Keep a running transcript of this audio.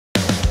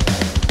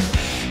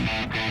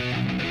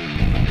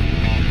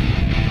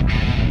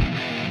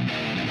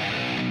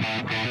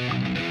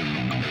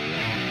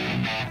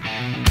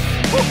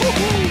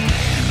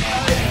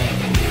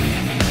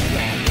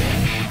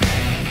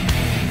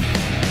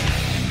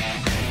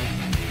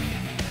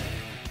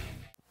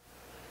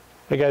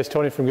Hey guys,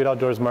 Tony from Good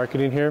Outdoors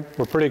Marketing here.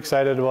 We're pretty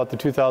excited about the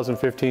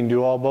 2015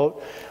 Do-All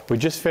boat. We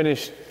just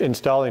finished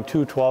installing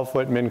two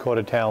 12-foot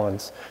Minn-coated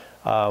Talons.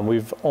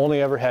 We've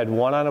only ever had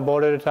one on a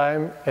boat at a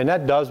time, and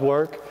that does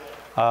work.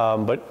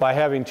 But by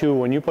having two,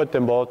 when you put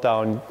them both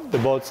down, the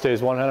boat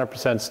stays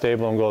 100%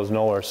 stable and goes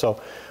nowhere.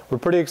 So we're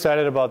pretty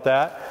excited about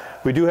that.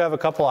 We do have a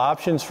couple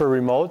options for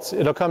remotes.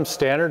 It'll come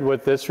standard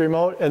with this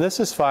remote, and this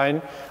is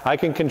fine. I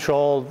can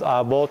control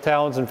both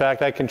Talons. In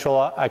fact, I can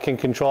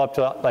control up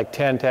to like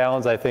 10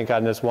 Talons, I think,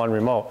 on this one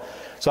remote.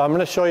 So I'm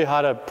going to show you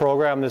how to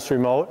program this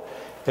remote.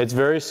 It's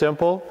very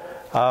simple.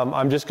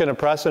 I'm just going to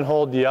press and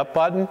hold the up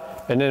button,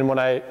 and then when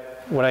I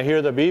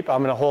hear the beep,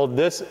 I'm going to hold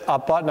this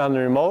up button on the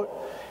remote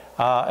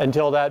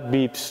until that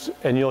beeps,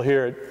 and you'll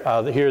hear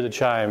the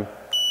chime.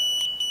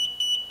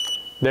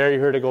 There,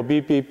 you heard it go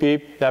beep, beep,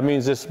 beep. That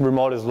means this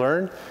remote is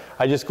learned.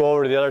 I just go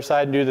over to the other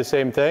side and do the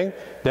same thing.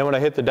 Then when I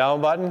hit the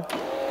down button,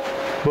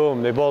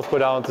 boom, they both go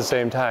down at the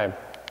same time.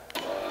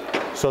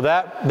 So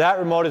that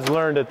remote is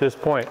learned at this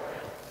point.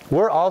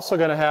 We're also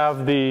going to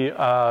have the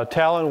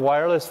Talon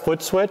wireless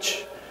foot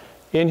switch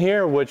in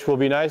here, which will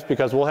be nice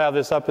because we'll have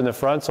this up in the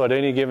front, so at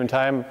any given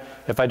time,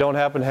 if I don't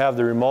happen to have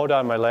the remote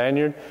on my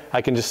lanyard,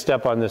 I can just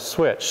step on this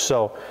switch.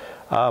 So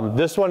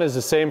this one is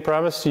the same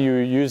premise. You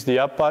use the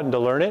up button to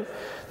learn it.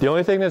 The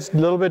only thing that's a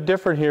little bit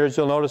different here is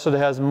you'll notice that it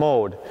has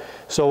mode.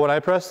 So when I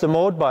press the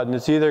mode button,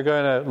 it's either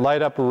going to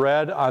light up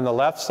red on the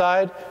left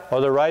side or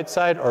the right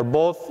side, or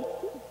both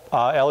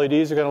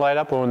LEDs are going to light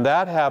up. And when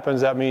that happens,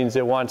 that means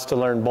it wants to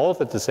learn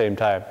both at the same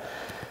time.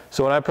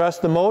 So when I press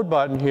the mode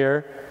button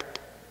here,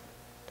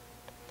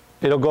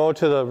 it'll go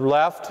to the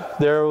left,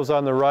 there it was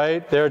on the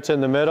right, there it's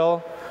in the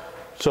middle.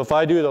 So if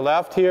I do the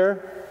left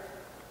here,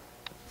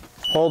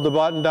 hold the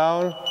button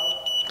down,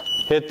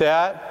 hit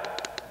that,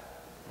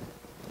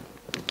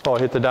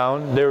 hit the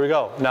down, there we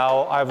go.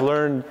 Now I've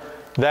learned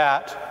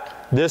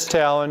this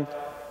Talon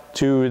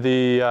to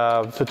the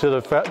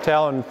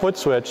Talon foot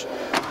switch.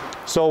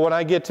 So when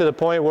I get to the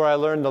point where I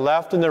learn the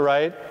left and the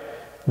right,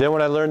 then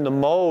when I learn the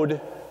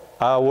mode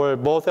where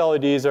both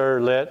LEDs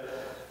are lit,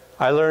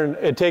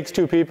 it takes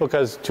two people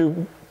because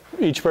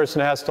each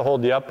person has to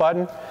hold the up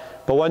button.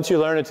 But once you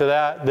learn it to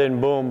that, then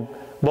boom,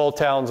 both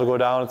Talons will go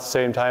down at the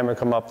same time or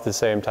come up at the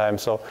same time.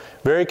 So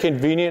very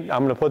convenient. I'm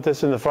going to put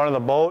this in the front of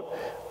the boat.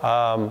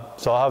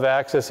 So I'll have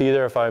access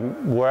either if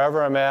I'm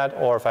wherever I'm at,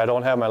 or if I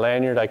don't have my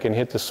lanyard, I can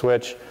hit the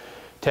switch,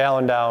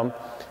 Talon down.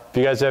 If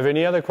you guys have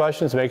any other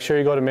questions, make sure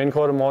you go to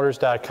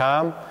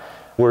minncoatedmotors.com.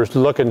 We're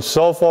looking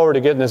so forward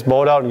to getting this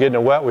boat out and getting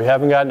it wet. We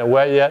haven't gotten it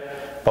wet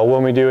yet, but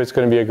when we do, it's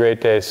going to be a great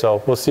day.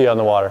 So we'll see you on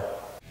the water.